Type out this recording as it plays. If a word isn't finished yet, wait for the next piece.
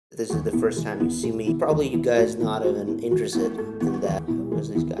this is the first time you see me. Probably you guys not even interested in that. Who was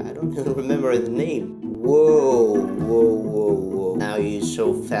this guy? I don't even remember the name. Whoa, whoa, whoa, whoa. Now you're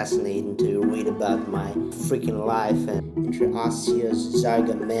so fascinating to read about my freaking life and intraosseous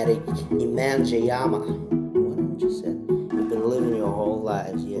zygomatic hemangioma. What did you say? You've been living your whole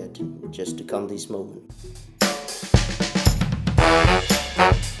lives yet just to come this moment.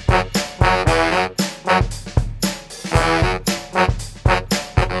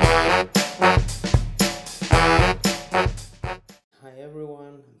 Hi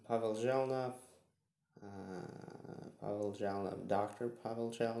everyone, I'm Zhelnov, Dr.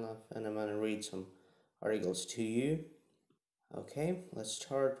 Pavel Zhelnov, and I'm gonna read some articles to you. Okay, let's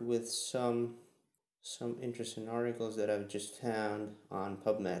start with some interesting articles that I've just found on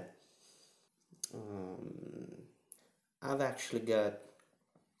PubMed. I've actually got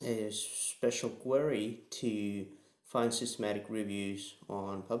a special query to find systematic reviews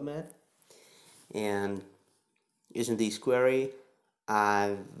on PubMed, and using this query,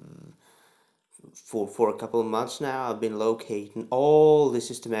 for a couple of months now, I've been locating all the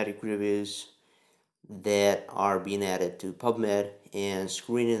systematic reviews that are being added to PubMed and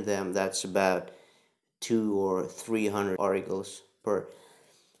screening them. That's about 200 or 300 articles per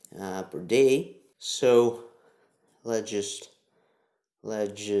day. So let's just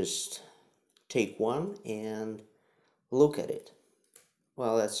take one and look at it.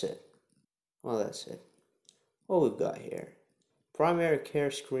 Well, that's it. What we've got here: primary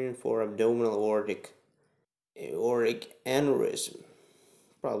care screening for abdominal aortic aneurysm.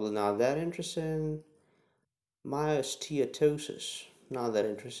 Probably not that interesting. Myosteatosis, not that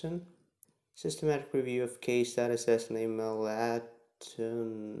interesting. Systematic review of case status estimating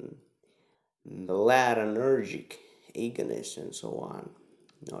melatonergic agonist and so on.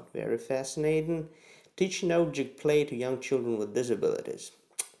 Not very fascinating. Teaching object play to young children with disabilities.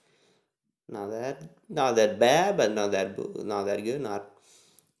 Not that bad, but not that good. Not that good.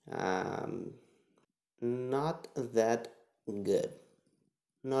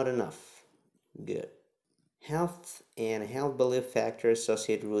 Not enough good. Health and health belief factors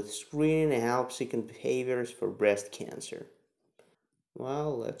associated with screening and help-seeking behaviors for breast cancer.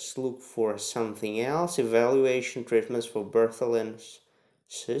 Well, let's look for something else. Evaluation treatments for Bartholin's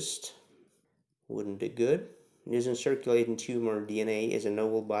cyst. Wouldn't be good. Using circulating tumor DNA as a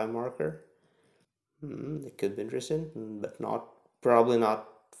novel biomarker. That could be interesting, but probably not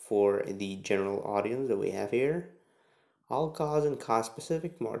for the general audience that we have here. All-cause and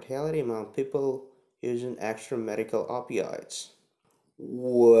cause-specific mortality among people using extramedical opioids.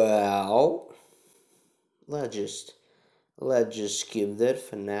 Well, let's just skip that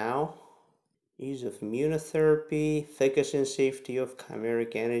for now. Use of immunotherapy, efficacy and safety of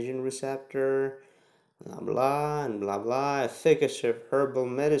chimeric antigen receptor, blah blah and blah blah. Efficacy of herbal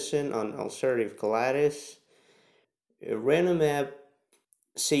medicine on ulcerative colitis. Ranumab,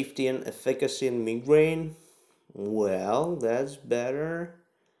 safety and efficacy in migraine. Well, that's better,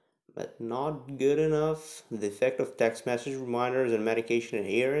 but not good enough. The effect of text message reminders and medication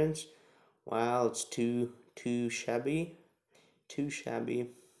adherence. Well, it's too shabby.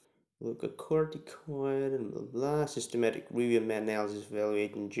 Glucocorticoid and blah blah. Systematic review and meta-analysis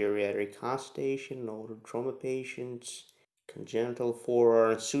evaluating geriatric constipation, older trauma patients, congenital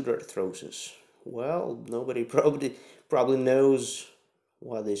forearm pseudoarthrosis. Well, nobody probably knows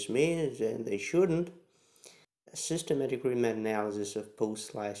what this means, and they shouldn't. A systematic meta-analysis of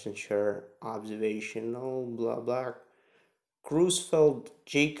post-licensure observational blah blah.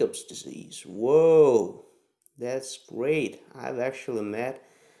 Creutzfeldt-Jacobs disease. Whoa, that's great. I've actually met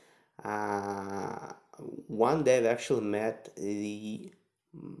one day. I've actually met the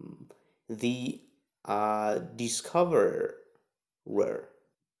discoverer.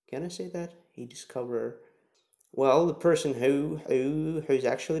 Can I say that? He discovered. Well, the person who's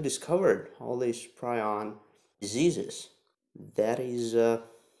actually discovered all these prion diseases. That is who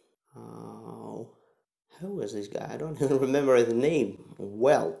was this guy? I don't even remember the name.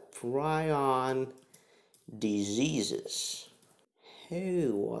 Well, prion diseases.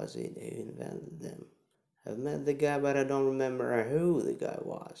 Who was it who invented them? I've met the guy, but I don't remember who the guy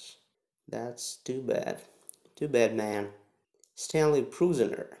was. That's too bad. Too bad, man. Stanley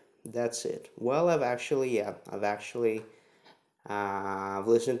Prusiner. That's it. Well, I've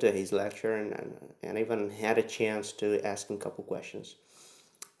listened to his lecture and even had a chance to ask him a couple questions.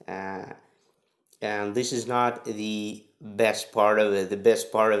 And this is not the best part of it. The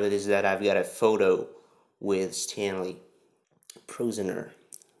best part of it is that I've got a photo with Stanley Prusiner,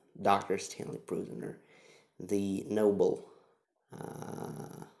 Dr. Stanley Prusiner, the Nobel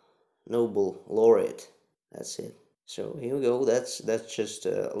laureate. That's it. So here we go. That's just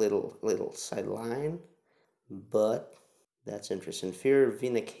a little sideline, but that's interesting. Fear of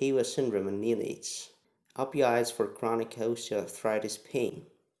vena cava syndrome in neonates. Opioids for chronic osteoarthritis pain.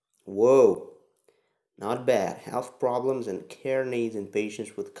 Whoa, not bad. Health problems and care needs in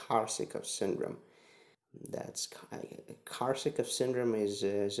patients with Korsakoff syndrome. That's Korsakoff syndrome is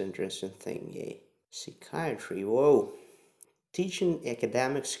an interesting thing. Yeah. Psychiatry. Whoa. Teaching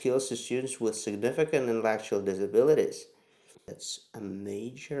academic skills to students with significant intellectual disabilities. That's a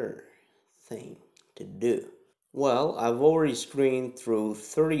major thing to do. Well, I've already screened through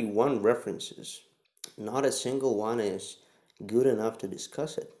 31 references. Not a single one is good enough to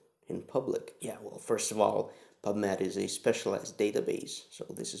discuss it in public. Yeah, well, first of all, PubMed is a specialized database, so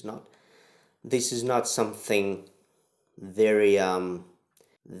this is not something very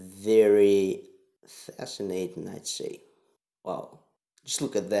very fascinating, I'd say. Wow, just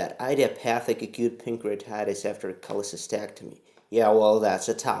look at that. Idiopathic acute pancreatitis after cholecystectomy. Yeah, well, that's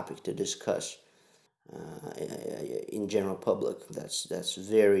a topic to discuss in general public. That's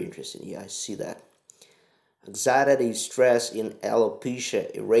very interesting. Yeah, I see that. Anxiety, stress in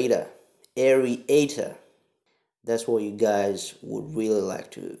alopecia areata. That's what you guys would really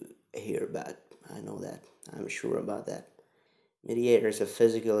like to hear about. I know that. I'm sure about that. Mediators of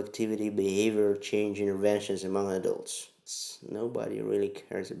physical activity, behavior change interventions among adults. Nobody really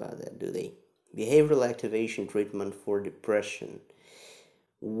cares about that, do they? Behavioral activation treatment for depression.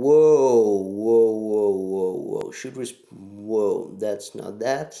 Whoa, whoa, whoa, whoa, whoa. Whoa, that's not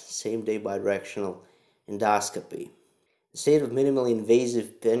that. Same day bidirectional endoscopy. The state of minimally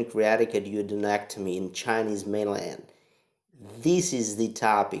invasive pancreatic duodenectomy in Chinese mainland. This is the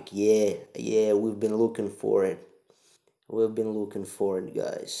topic. Yeah, we've been looking for it. We've been looking for it,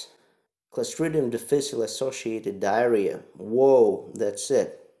 guys. Clostridium difficile associated diarrhea. Whoa, that's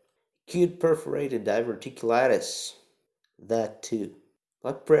it. Acute perforated diverticulitis. That too.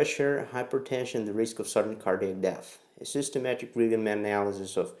 Blood pressure, hypertension, the risk of sudden cardiac death. A systematic review and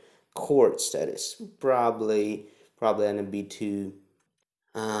analysis of cohort status. Probably gonna be too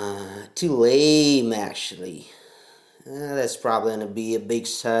lame, actually. That's probably gonna be a big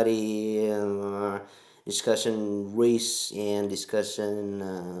study. Discussing race and discussing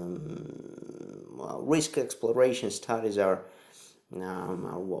risk exploration studies are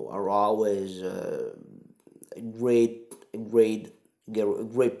always a great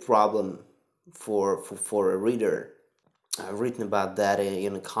problem for a reader. I've written about that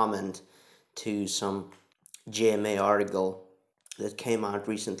in a comment to some JAMA article that came out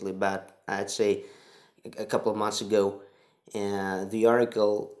recently, about I'd say a couple of months ago. The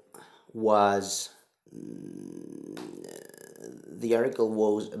article was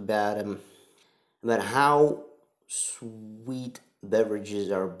about how sweet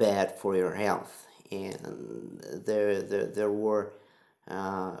beverages are bad for your health, and there were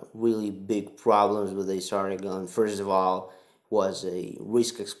really big problems with this article. And first of all, was a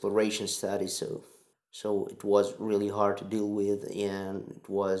risk exploration study, so it was really hard to deal with, and it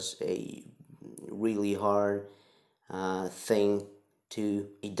was a really hard thing to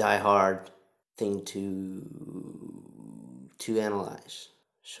a die-hard thing to analyze.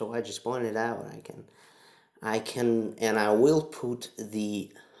 So I just pointed out I can and I will put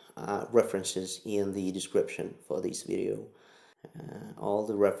the references in the description for this video. All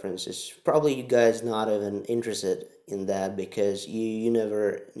the references. Probably you guys not even interested in that, because you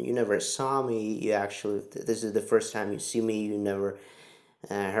never saw me. You actually, this is the first time you see me. You never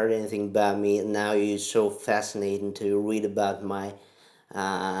heard anything about me, and now you're so fascinating to read about my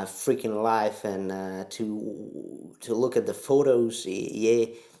freaking life, and to look at the photos. Yeah,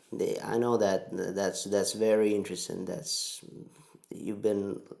 I know that's very interesting. That's you've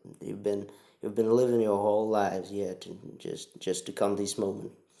been living your whole lives, yeah, just to come this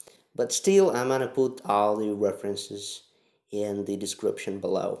moment. But still, I'm gonna put all the references in the description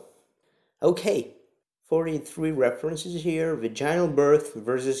below. Okay, 43 references here. Vaginal birth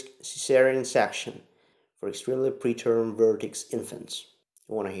versus cesarean section for extremely preterm vertex infants.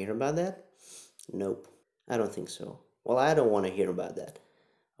 You want to hear about that? Nope, I don't think so. Well, I don't want to hear about that.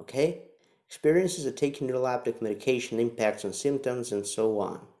 Okay? Experiences of taking neuroleptic medication, impacts on symptoms, and so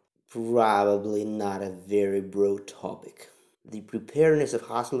on. Probably not a very broad topic. The preparedness of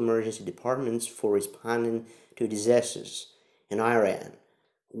hospital emergency departments for responding to disasters in Iran.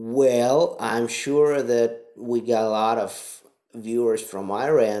 Well, I'm sure that we got a lot of viewers from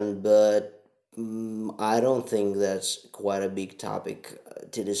Iran, but I don't think that's quite a big topic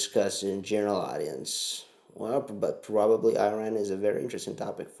to discuss in general audience. Well, but probably Iran is a very interesting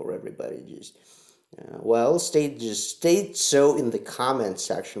topic for everybody. Just well, state so in the comment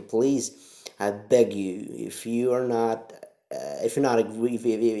section, please. I beg you, if you are not, if you're not agree, if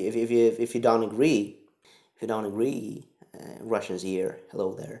you don't agree, if you don't agree, Russians here,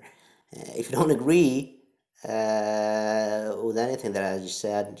 hello there. If you don't agree with anything that I just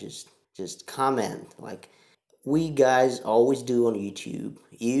said, just comment. Like we guys always do on YouTube.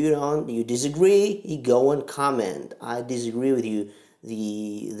 You disagree, you go and comment. I disagree with you.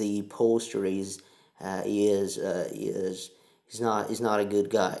 The poster is not a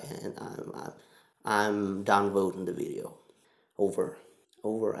good guy, and I'm downvoting the video. Over,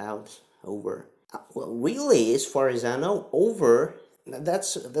 out, over. Well, really, as far as I know, over.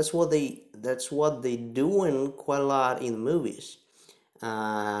 That's what they doing quite a lot in movies. They're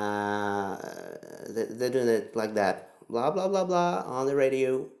doing it like that, blah blah blah blah on the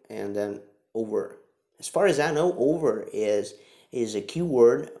radio, and then over. As far as I know, over is a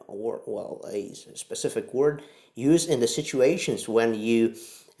keyword, or well, a specific word used in the situations when you're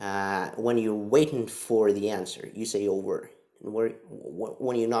waiting for the answer. You say over, and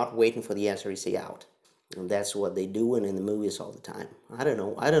when you're not waiting for the answer, you say out. And that's what they doing in the movies all the time. I don't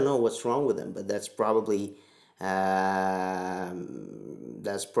know what's wrong with them, but that's probably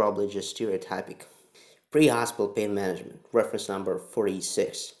just stereotypic. Pre-hospital pain management, reference number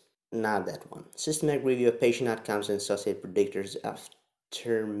 46. Not that one. Systematic review of patient outcomes and associated predictors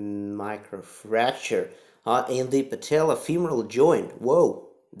after microfracture in the patellofemoral joint. Whoa,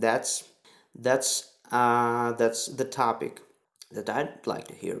 that's the topic that I'd like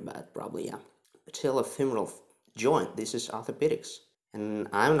to hear about. Probably, yeah. Patellofemoral joint. This is orthopedics, and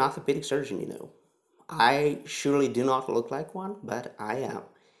I'm an orthopedic surgeon. You know, I surely do not look like one, but I am,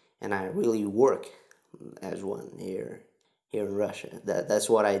 and I really work as one here in Russia. That's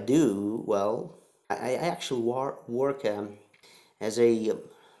what I do. Well, I actually work as a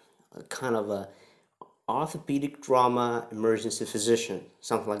kind of a orthopedic trauma emergency physician,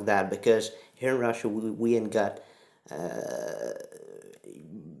 something like that, because here in Russia we ain't got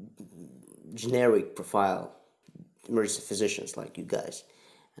generic profile emergency physicians like you guys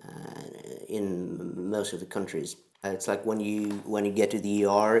in most of the countries. It's like when you get to the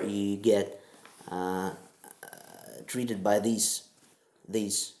ER, you get treated by these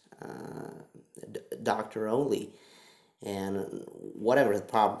doctor only, and whatever the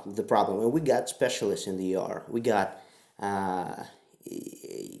problem. And we got specialists in the ER. We got a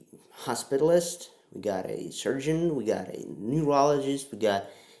hospitalist, we got a surgeon, we got a neurologist, we got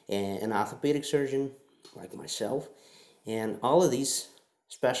an orthopedic surgeon like myself, and all of these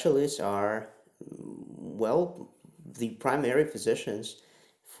specialists are, well, the primary physicians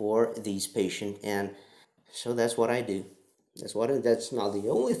for these patients. And so that's what I do. That's not the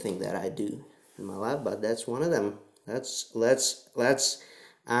only thing that I do in my life, but that's one of them. Let's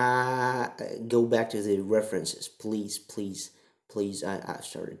go back to the references, please. I've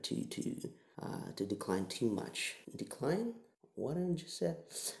started to decline too much. Decline? What did I just say?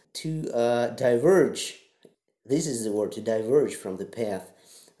 To diverge. This is the word, to diverge from the path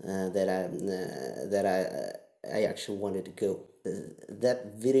that I actually wanted to go.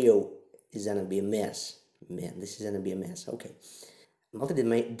 That video is gonna be a mess. Man, this is gonna be a mess. Okay.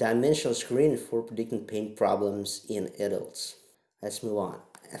 Multidimensional screen for predicting pain problems in adults. Let's move on.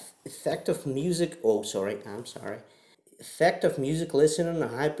 Effect of music. Oh, sorry. I'm sorry. Effect of music listening on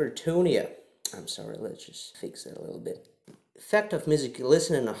hypertonia. I'm sorry. Let's just fix that a little bit. Effect of music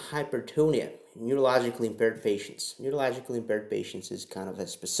listening on hypertonia. Neurologically impaired patients. Neurologically impaired patients is kind of a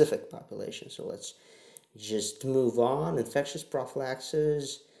specific population. So let's just move on. Infectious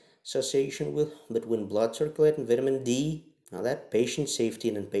prophylaxis, association between blood circulating vitamin D. Now that patient safety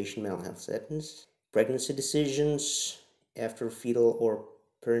and inpatient mental health settings. Pregnancy decisions after fetal or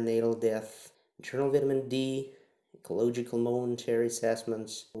perinatal death. Internal vitamin D. Ecological momentary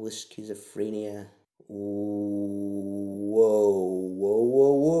assessments with schizophrenia. Whoa.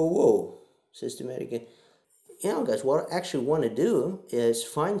 Systematic. Guys, what I actually want to do is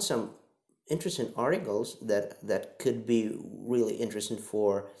find some interesting articles that could be really interesting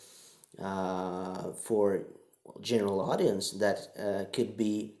for general audience, that could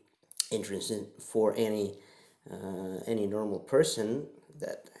be interesting for any normal person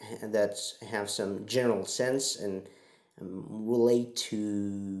that have some general sense and relate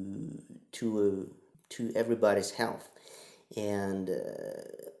to everybody's health. And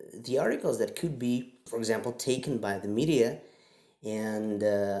the articles that could be, for example, taken by the media and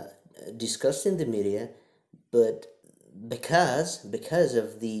discussed in the media, but because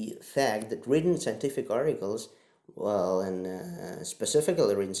of the fact that written scientific articles, well, and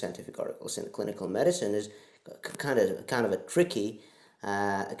specifically written scientific articles in clinical medicine is kind of a tricky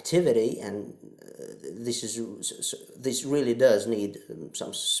activity, and this really does need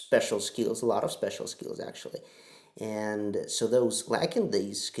some special skills, a lot of special skills actually. And so those lacking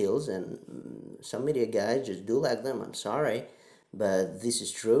these skills, and some media guys just do lack them. I'm sorry, but this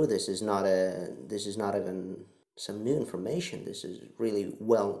is true. This is not even some new information. This is a really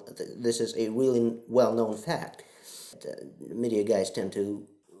well-known fact. Media guys tend to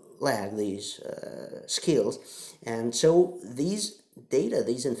lack these skills, and so these data,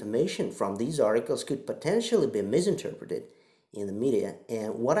 these information from these articles could potentially be misinterpreted in the media.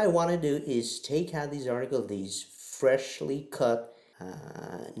 And what I want to do is take out these articles, these freshly cut,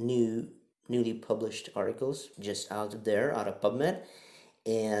 newly published articles, just out of PubMed,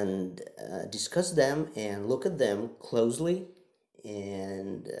 and discuss them and look at them closely,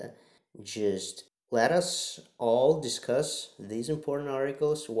 and just let us all discuss these important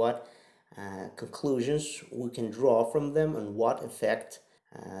articles, what conclusions we can draw from them, and what effect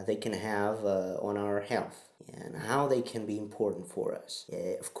they can have on our health, and how they can be important for us.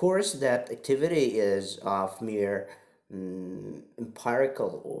 Of course, that activity is of mere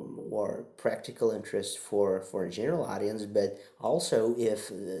empirical or practical interest for a general audience, but also if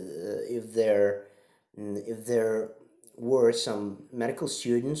there were some medical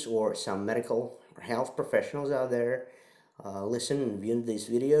students or some medical or health professionals out there listen and view this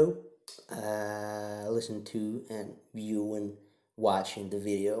video, listen to and view and watching the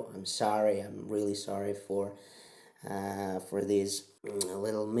video. I'm sorry, I'm really sorry for these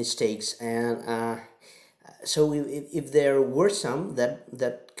little mistakes. And so if there were some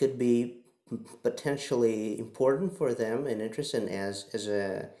that could be potentially important for them and interesting as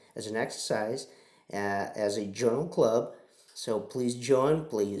an exercise, as a journal club, so please join.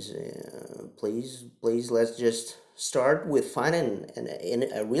 Please let's just start with finding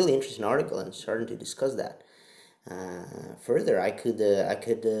a really interesting article and starting to discuss that further. I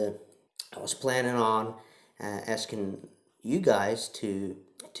was planning on asking you guys to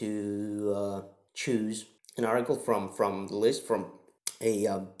choose an article from the list, from a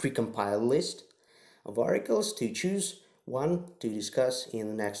precompiled list of articles, to choose one to discuss in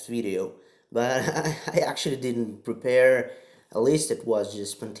the next video. But I actually didn't prepare a list. It was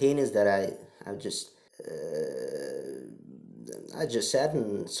just spontaneous that I just sat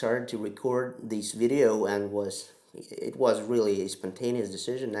and started to record this video, and it was really a spontaneous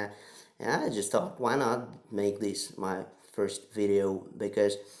decision. I just thought, why not make this my first video,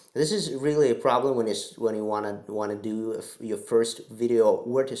 because this is really a problem when you want to do your first video,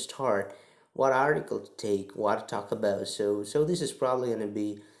 where to start, what article to take, what to talk about. So this is probably going to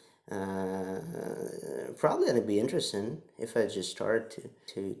be interesting if I just start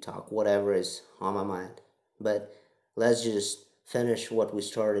to talk whatever is on my mind. But let's just finish what we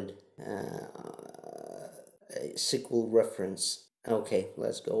started. A sequel reference. Okay,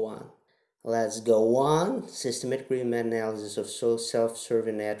 let's go on. Systematic meta-analysis of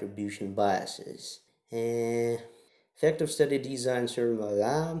self-serving attribution biases. Effective study design,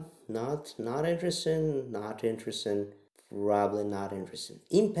 not interesting. Probably not interesting.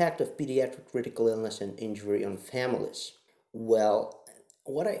 Impact of pediatric critical illness and injury on families. Well,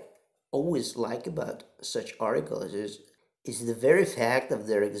 what I always like about such articles is the very fact of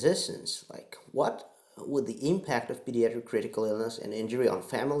their existence. Like, what would the impact of pediatric critical illness and injury on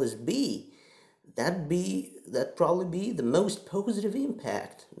families be? That'd probably be the most positive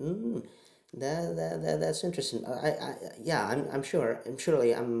impact. That's interesting. I'm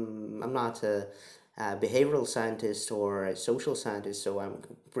not a behavioral scientist or a social scientist, so I'm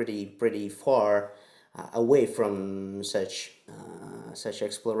pretty far away from such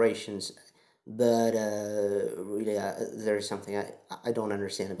explorations. But really, there is something I don't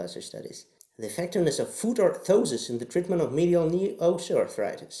understand about such studies. The effectiveness of foot orthosis in the treatment of medial knee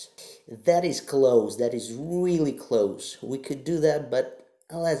osteoarthritis. That is close. That is really close. We could do that, but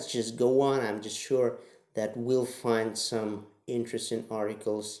let's just go on. I'm just sure that we'll find some interesting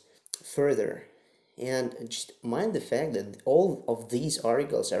articles further. And just mind the fact that all of these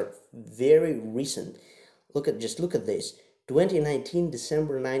articles are very recent. Look at this. 2019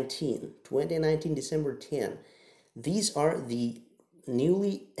 December 19, 2019 December 10. These are the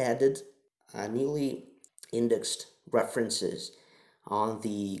newly added, newly indexed references on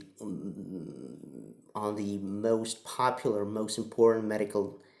the most popular, most important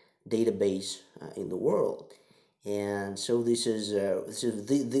medical database in the world. And so this is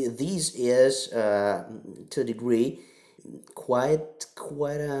to a degree quite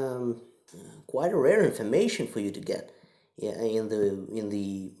a rare information for you to get in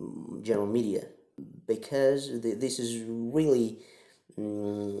the general media, because this is really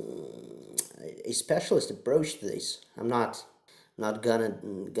a specialist approach to this. I'm not not gonna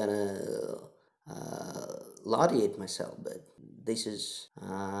laudeate myself, but this is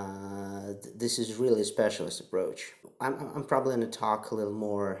really a specialist approach. I'm probably going to talk a little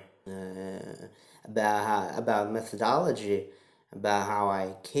more about methodology, about how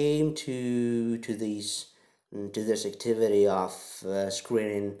I came to this activity of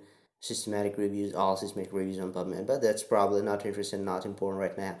screening systematic reviews, all systematic reviews on PubMed, but that's probably not interesting, not important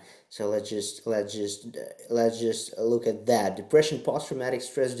right now. So let's just look at that. Depression, post-traumatic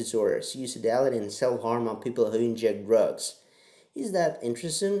stress disorder, suicidality, and self-harm on people who inject drugs. Is that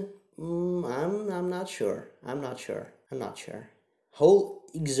interesting? I'm not sure. I'm not sure. Whole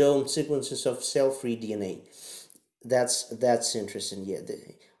exome sequences of cell-free DNA. That's interesting. Yeah.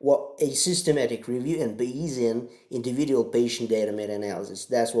 A systematic review and Bayesian individual patient data meta-analysis.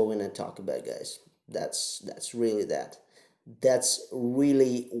 That's what we're gonna talk about, guys. That's really that. That's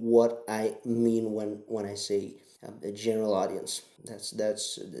really what I mean when I say a general audience. That's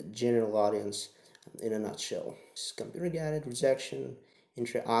the general audience in a nutshell. Computer-guided resection,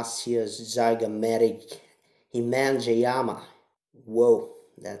 intraosseous zygomatic hemangioma. Whoa,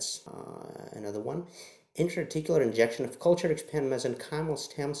 that's another one. Intraarticular injection of culture expand mesenchymal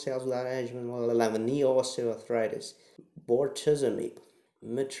stem cells without adjuvant knee-osteoarthritis. Bortezomib.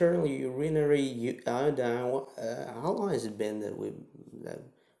 Maternal urinary iodine. How long has it been that we've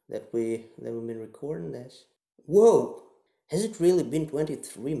been recording this? Whoa, has it really been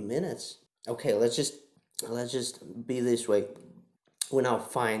 23 minutes? Okay, let's just be this way. We now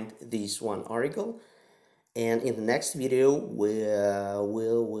find this one article, and in the next video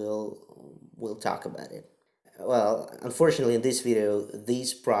we'll talk about it. Well, unfortunately, in this video,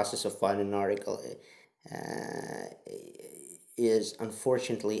 this process of finding an article is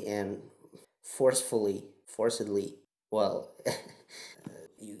unfortunately and forcedly, well,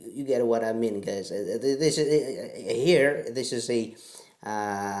 you get what I mean, guys.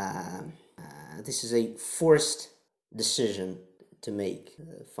 This is a forced decision to make,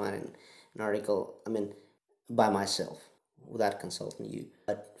 finding an article, I mean, by myself, without consulting you.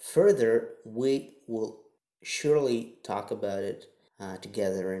 But further, we will surely talk about it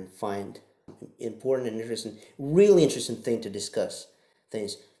together and find important and interesting, really interesting things to discuss,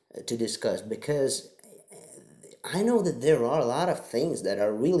 because I know that there are a lot of things that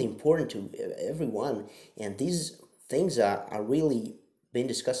are really important to everyone, and these things are really being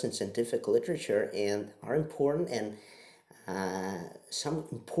discussed in scientific literature and are important, and some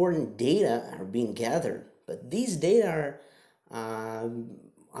important data are being gathered. But these data are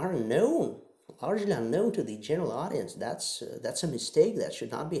unknown, largely unknown to the general audience. That's a mistake that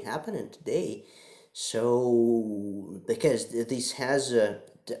should not be happening today. So because this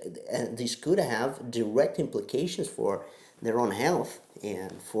could have direct implications for their own health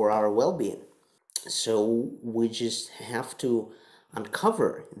and for our well-being. So we just have to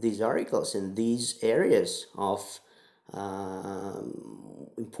uncover these articles in these areas of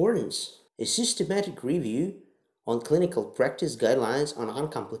importance. A systematic review on clinical practice guidelines on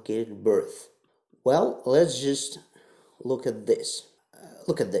uncomplicated birth. Well, let's just look at this.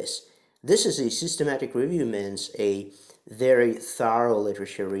 This is a systematic review, means a very thorough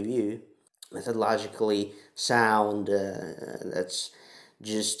literature review, methodologically sound. That's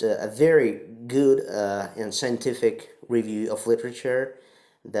just a very good and scientific review of literature.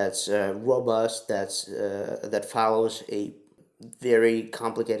 That's robust. That follows a very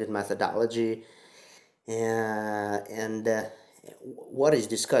complicated methodology. And what is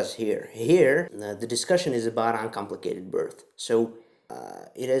discussed here? The discussion is about uncomplicated birth. So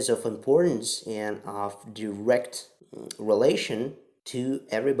it is of importance and of direct relation to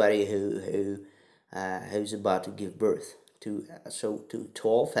everybody who's about to give birth. To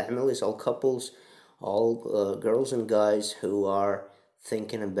all families, all couples, all girls and guys who are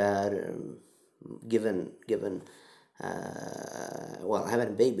thinking about having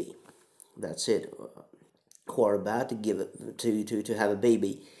a baby. That's it. Who are about to give it to have a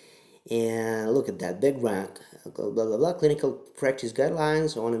baby. And look at that background, blah blah blah. Clinical practice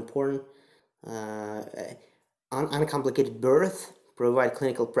guidelines on important uncomplicated birth, provide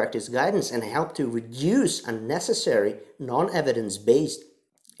clinical practice guidance and help to reduce unnecessary, non-evidence-based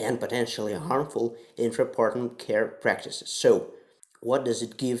and potentially harmful intrapartum care practices. So what does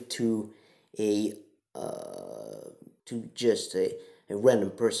it give to a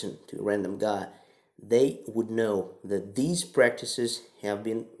random person, to a random guy? They would know that these practices have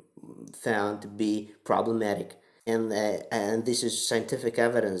been found to be problematic, and this is scientific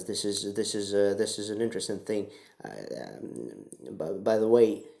evidence. This is an interesting thing. By the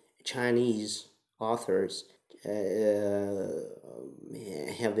way, Chinese authors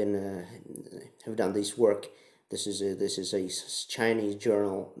have done this work. This is a Chinese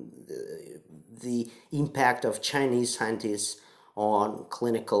journal. The impact of Chinese scientists on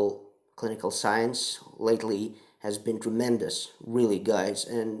clinical science lately has been tremendous, really, guys.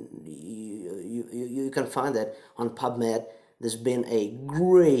 And you can find that on PubMed. There's been a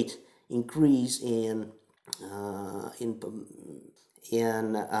great increase in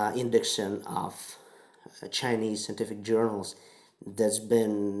indexing of Chinese scientific journals. That's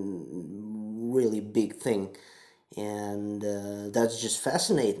been really big thing, and that's just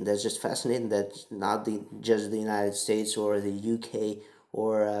fascinating. That's just fascinating that not just the United States or the UK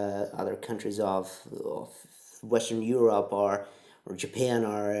or other countries of Western Europe or Japan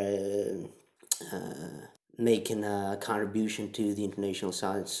are making a contribution to the international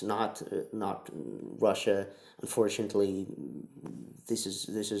science. Not Russia. Unfortunately, this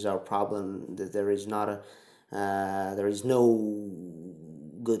is our problem. That there is not a there is no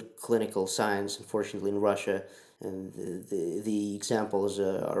good clinical science, unfortunately, in Russia. And the examples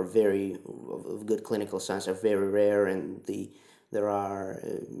are very of good clinical science are very rare, and there are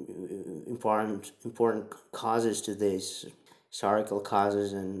important causes to this, historical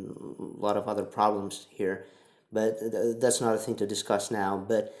causes, and a lot of other problems here. But that's not a thing to discuss now.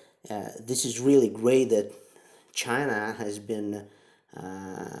 But this is really great that China has been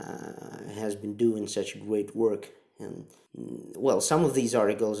doing such great work. And well, some of these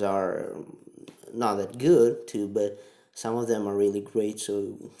articles are not that good too, but some of them are really great.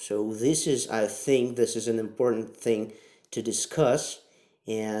 So this is, I think this is an important thing to discuss,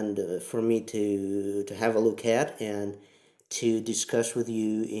 and for me to have a look at and to discuss with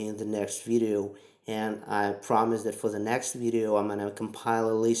you in the next video. And I promise that for the next video I'm gonna compile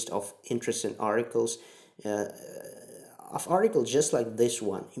a list of interesting articles, just like this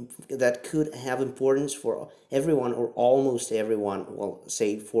one, that could have importance for everyone or almost everyone, well,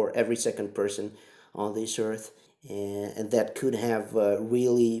 say for every second person on this earth, and that could have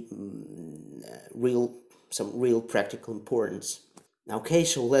some real practical importance. Okay,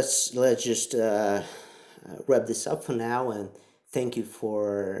 so let's just wrap this up for now, and thank you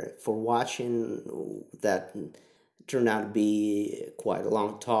for watching. That turned out to be quite a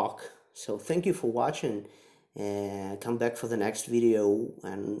long talk, so thank you for watching, and come back for the next video,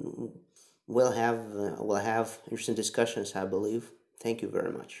 and we'll have interesting discussions, I believe. Thank you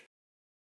very much.